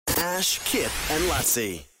Ash, Kip and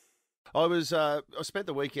Lutzi. I spent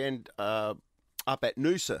the weekend up at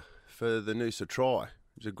Noosa for the Noosa Try. It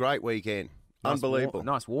was a great weekend. Unbelievable.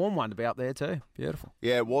 Nice warm one to be up there too. Beautiful.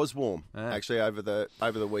 Yeah, it was warm actually over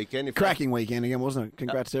the weekend. In Cracking weekend again, wasn't it?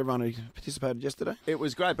 Congrats to everyone who participated yesterday. It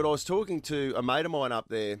was great, but I was talking to a mate of mine up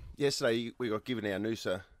there yesterday. We got given our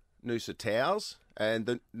Noosa towels, and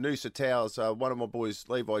the Noosa towels. One of my boys,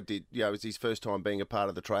 Levi, did. It was his first time being a part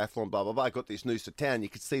of the triathlon. Blah blah blah. Got this Noosa towel, and you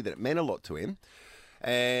could see that it meant a lot to him,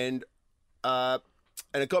 and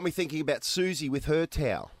it got me thinking about Susie with her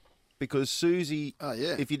towel. Because Susie,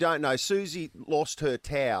 if you don't know, Susie lost her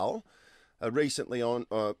towel recently on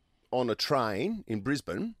a train in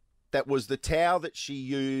Brisbane. That was the towel that she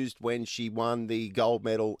used when she won the gold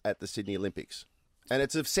medal at the Sydney Olympics. And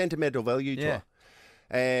it's of sentimental value to her.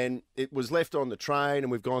 And it was left on the train, and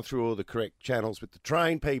we've gone through all the correct channels with the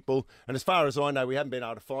train people. And as far as I know, we haven't been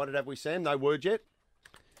able to find it, have we, Sam? No word yet?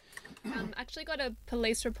 Actually got a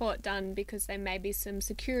police report done because there may be some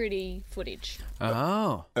security footage.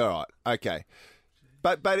 Oh. All right, okay.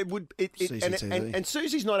 But it would CCTV. and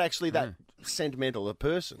Susie's not actually that sentimental a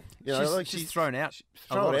person. You know, She's thrown out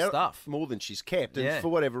a thrown lot of out stuff. more than she's kept, and Yeah. for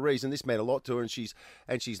whatever reason, this meant a lot to her, and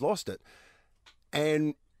she's lost it.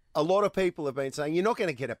 And a lot of people have been saying you're not going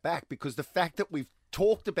to get it back because the fact that we've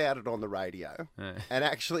talked about it on the radio and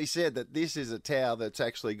actually said that this is a towel that's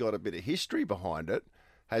actually got a bit of history behind it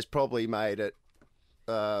has probably made it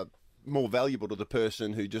more valuable to the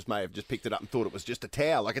person who just may have just picked it up and thought it was just a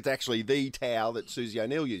towel. Like it's actually the towel that Susie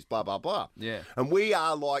O'Neill used, blah, blah, blah. Yeah. And we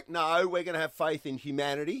are like, no, we're going to have faith in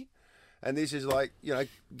humanity. And this is like,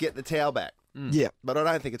 get the towel back. Yeah. But I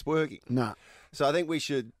don't think it's working. No. So I think we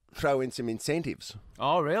should throw in some incentives.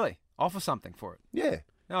 Oh, really? Offer something for it. Yeah.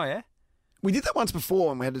 Oh, yeah? We did that once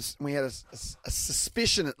before, and we had a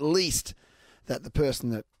suspicion at least that the person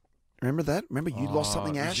that remember that? Remember you lost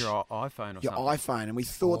something, it was Ash? your iPhone or Your something. iPhone, and we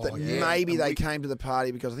thought that yeah. maybe And they we- came to the party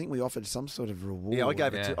because I think we offered some sort of reward. Yeah, I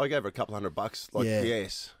gave Yeah. I gave her a couple $100. Like, Yeah.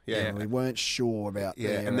 yes. Yeah. And we weren't sure about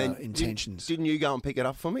their And then intentions. Didn't you go and pick it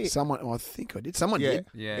up for me? I think I did. Someone Yeah. did.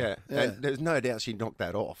 Yeah. And there's no doubt she knocked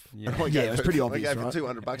that off. Yeah. And I Yeah, gave it was her- pretty obvious, I gave her right?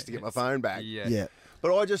 $200 to get my phone back. Yeah. Yeah.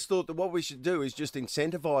 But I just thought that what we should do is just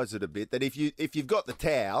incentivise it a bit. That if you've got the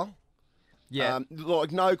towel, Yeah. like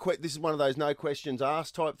this is one of those no questions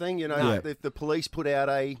asked type thing. No. If the police put out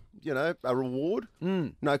a reward,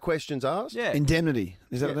 no questions asked. yeah. Indemnity.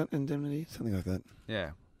 Is that Yeah. that? Indemnity? Something like that. Yeah.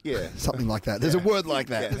 Yeah. Something like that. There's a word like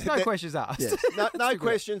that. There's no questions asked. Yeah. No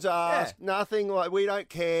questions asked. Nothing like we don't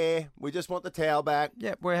care. We just want the towel back.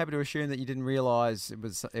 Yeah, we're happy to assume that you didn't realise it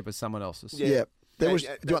was someone else's. Yeah. Yeah. There And- was. Do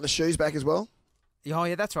you want the shoes back as well? Oh,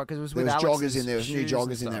 yeah, that's right, because it was There with was Alex's joggers in there. There was new shoes and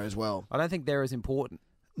joggers in there stuff. as well. I don't think they're as important.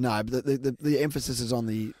 No, but the emphasis is on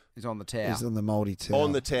the Is on the towel. mouldy towel.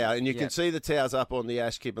 On the towel, and you Yeah. can see the towels up on the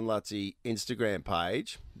Ash, Kip and Lutzi Instagram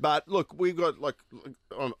page. But look, we've got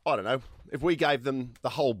I don't know, if we gave them the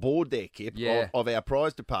whole board there, Kip, Yeah. of our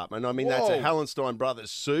prize department. I mean, that's a Hallenstein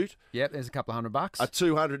Brothers suit, Yep, there's a couple of $100. a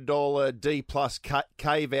 $200 D plus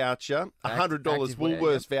K voucher, a $100 activewear,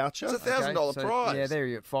 Woolworths voucher. It's a $1,000 so, prize. Yeah, there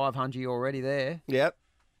you're at 500 already there. Yep.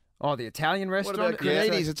 Oh, the Italian restaurant. about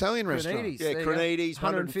Cronides Italian restaurant. Cronides, Yeah, there you go. Cronides,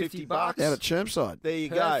 $150. Out at Chermside. There you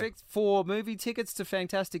go. Perfect. 4 movie tickets to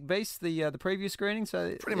Fantastic Beasts, the preview screening.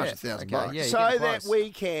 So Pretty much $1,000 bucks. Yeah, you're So getting that close.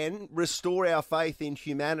 we can restore our faith in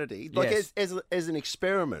humanity, like Yes. as an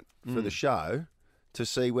experiment for the show, to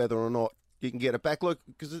see whether or not you can get it back. Look,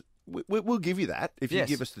 because we'll give you that if you Yes.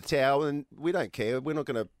 give us the towel, and we don't care. We're not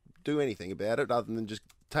going to do anything about it other than just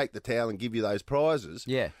take the towel and give you those prizes.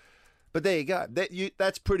 Yeah. But there you go.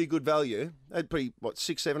 That's pretty good value. That's pretty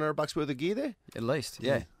 $600-700 worth of gear there, At least,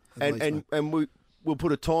 yeah. At least, mate. and we'll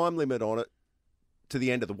put a time limit on it to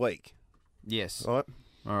the end of the week. Yes. All right.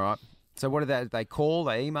 All right. So what do they call?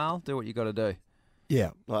 They email? Do what you got to do.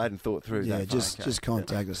 Yeah. I hadn't thought through Yeah, that. just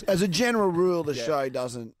contact us. As a general rule, the show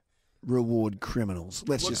doesn't reward criminals.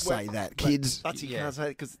 Let's just say that. Kids. But you can't say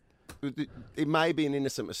it because it may be an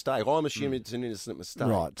innocent mistake. I'm assuming it's an innocent mistake.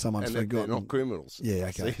 Right, someone's and they're forgotten. not criminals. Yeah,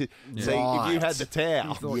 okay. See, Right. if you had the towel,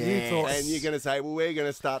 You thought- and you're going to say, well, we're going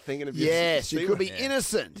to start thinking of you. Yes, you could be Yeah.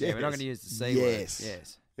 innocent. Yeah, we're not going to use the C Yes. word.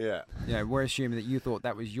 Yes. Yeah. Yeah, we're assuming that you thought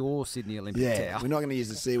that was your Sydney Olympic Yeah, towel. we're not going to use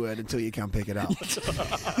the C word until you come pick it up.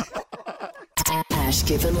 Ash,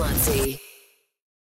 Kip and Lutzi.